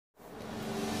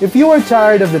If you are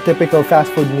tired of the typical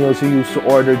fast food meals you used to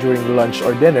order during lunch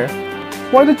or dinner,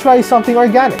 why not try something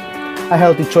organic? A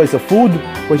healthy choice of food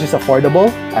which is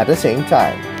affordable at the same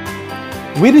time.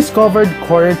 We discovered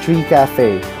Corner Tree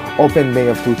Cafe, opened May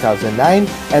of 2009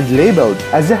 and labeled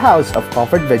as the house of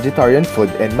comfort vegetarian food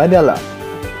in Manila.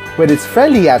 With its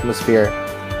friendly atmosphere,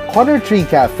 Corner Tree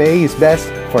Cafe is best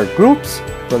for groups,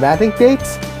 romantic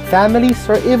dates, families,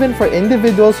 or even for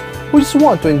individuals who just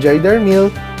want to enjoy their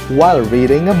meal while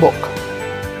reading a book.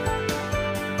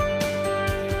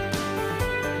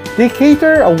 They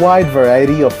cater a wide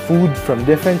variety of food from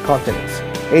different continents,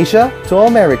 Asia to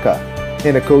America,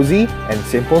 in a cozy and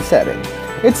simple setting.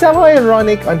 It's somehow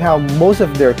ironic on how most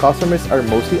of their customers are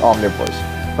mostly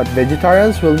omnivores, but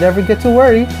vegetarians will never get to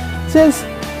worry since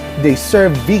they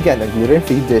serve vegan and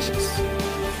gluten-free dishes.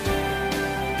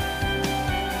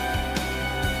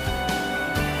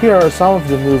 Here are some of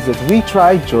the meals that we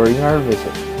tried during our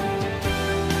visit.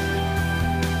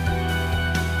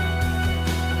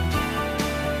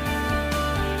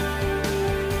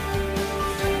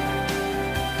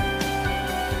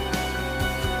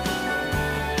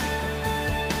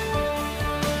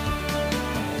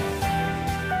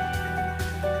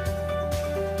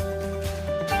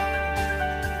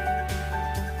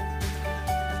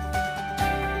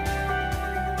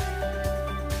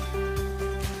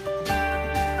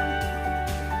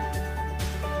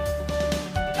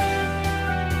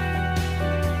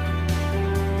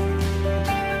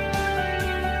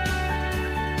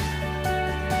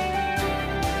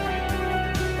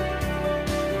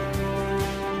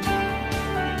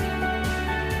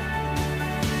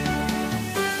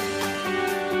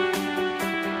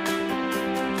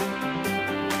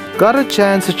 Got a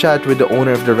chance to chat with the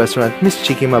owner of the restaurant, Miss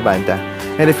Chiki Mabanta.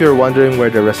 And if you're wondering where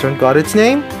the restaurant got its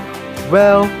name,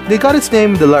 well, they got its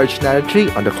name with the large nana tree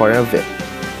on the corner of it.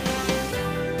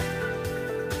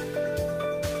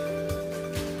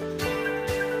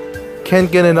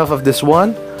 Can't get enough of this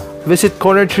one? Visit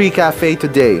Corner Tree Cafe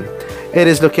today. It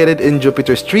is located in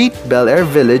Jupiter Street, Bel Air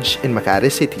Village in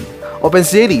Makati City.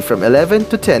 Opens daily from 11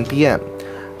 to 10 p.m.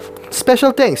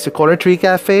 Special thanks to Corner Tree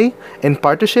Cafe in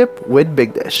partnership with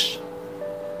Big Dish.